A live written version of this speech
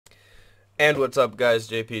And what's up guys,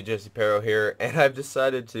 JP Jesse Perro here, and I've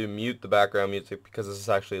decided to mute the background music because this is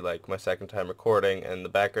actually like my second time recording, and the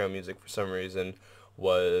background music for some reason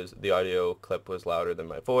was, the audio clip was louder than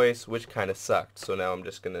my voice, which kind of sucked, so now I'm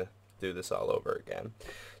just gonna do this all over again.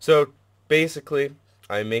 So basically,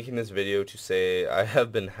 I'm making this video to say I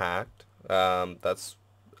have been hacked. That's,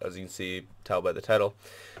 as you can see, tell by the title.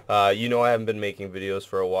 You know I haven't been making videos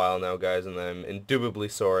for a while now, guys, and I'm indubitably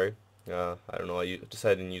sorry. I don't know, I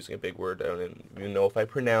decided on using a big word. I don't even know if I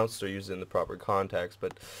pronounced or used it in the proper context,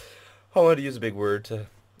 but I wanted to use a big word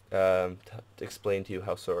to explain to you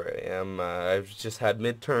how sorry I am. I've just had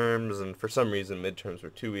midterms, and for some reason midterms were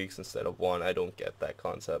 2 weeks instead of one. I don't get that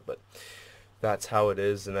concept, but that's how it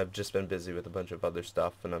is, and I've just been busy with a bunch of other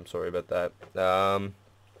stuff, and I'm sorry about that.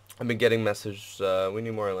 I've been getting messages, we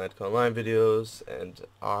need more Atlantica Online videos, and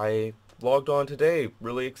I logged on today,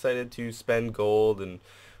 really excited to spend gold and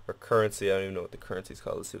or currency. I don't even know what the currency is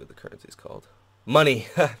called. Let's see what the currency is called. Money.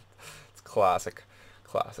 It's classic.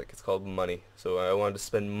 It's called money. So I wanted to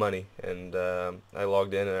spend money, and I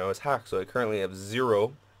logged in and I was hacked. So I currently have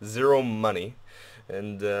zero money,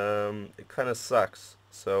 and it kind of sucks.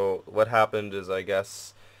 So what happened is, I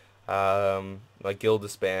guess, my guild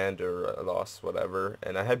disbanded, or I lost whatever,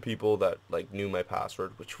 and I had people that like knew my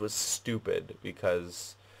password, which was stupid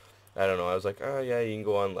because I don't know, I was like, oh yeah, you can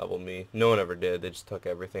go on level me. No one ever did. They just took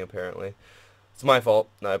everything, apparently. It's my fault,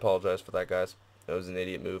 and I apologize for that, guys. That was an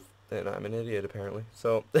idiot move, and I'm an idiot, apparently.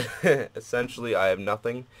 So essentially I have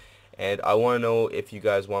nothing, and I want to know if you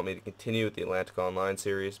guys want me to continue with the Atlantica Online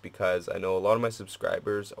series, because I know a lot of my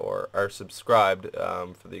subscribers are subscribed,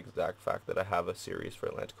 for the exact fact that I have a series for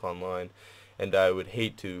Atlantica Online, and I would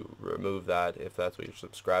hate to remove that if that's what you're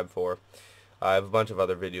subscribed for. I have a bunch of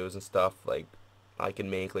other videos and stuff like I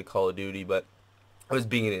can make, like Call of Duty, but I was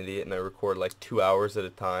being an idiot and I record like 2 hours at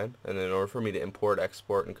a time, and in order for me to import,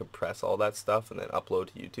 export, and compress all that stuff and then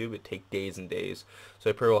upload to YouTube, it'd take days and days,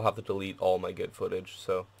 so I probably will have to delete all my good footage,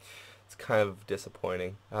 so it's kind of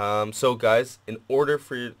disappointing. So guys, in order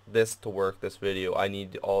for this to work, this video, I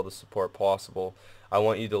need all the support possible. I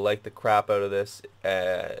want you to like the crap out of this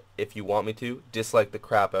if you want me to, dislike the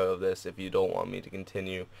crap out of this if you don't want me to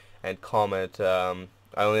continue, and comment.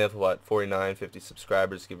 I only have, what, 49, 50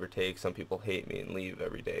 subscribers, give or take. Some people hate me and leave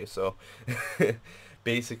every day. So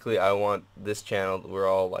basically I want this channel, we're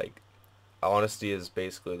all like, honesty is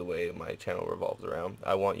basically the way my channel revolves around.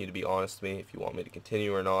 I want you to be honest to me if you want me to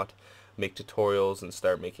continue or not. Make tutorials and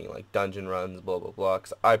start making like dungeon runs, blah blah blah.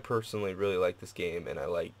 'Cause I personally really like this game, and I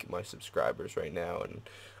like my subscribers right now, and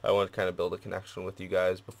I want to kind of build a connection with you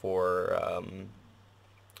guys before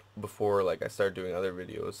like I start doing other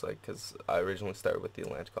videos, like, because I originally started with the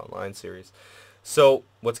Atlantica Online series. So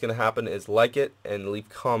what's gonna happen is like it and leave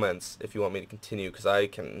comments if you want me to continue, because I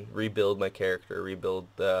can rebuild my character, rebuild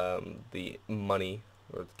the money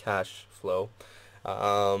or the cash flow.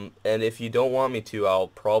 And if you don't want me to, I'll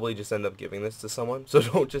probably just end up giving this to someone. So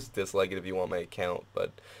don't just dislike it if you want my account,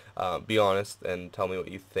 but be honest and tell me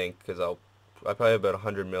what you think, because I probably have about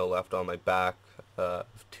 100 mil left on my back,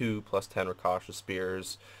 2 plus 10 Rakasha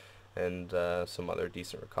spears, and some other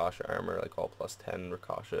decent Rakasha armor, like all plus 10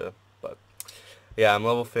 Rakasha. But yeah, I'm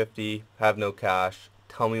level 50, have no cash.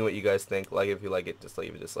 Tell me what you guys think. Like it if you like it, dislike it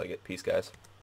if you dislike it. Peace, guys.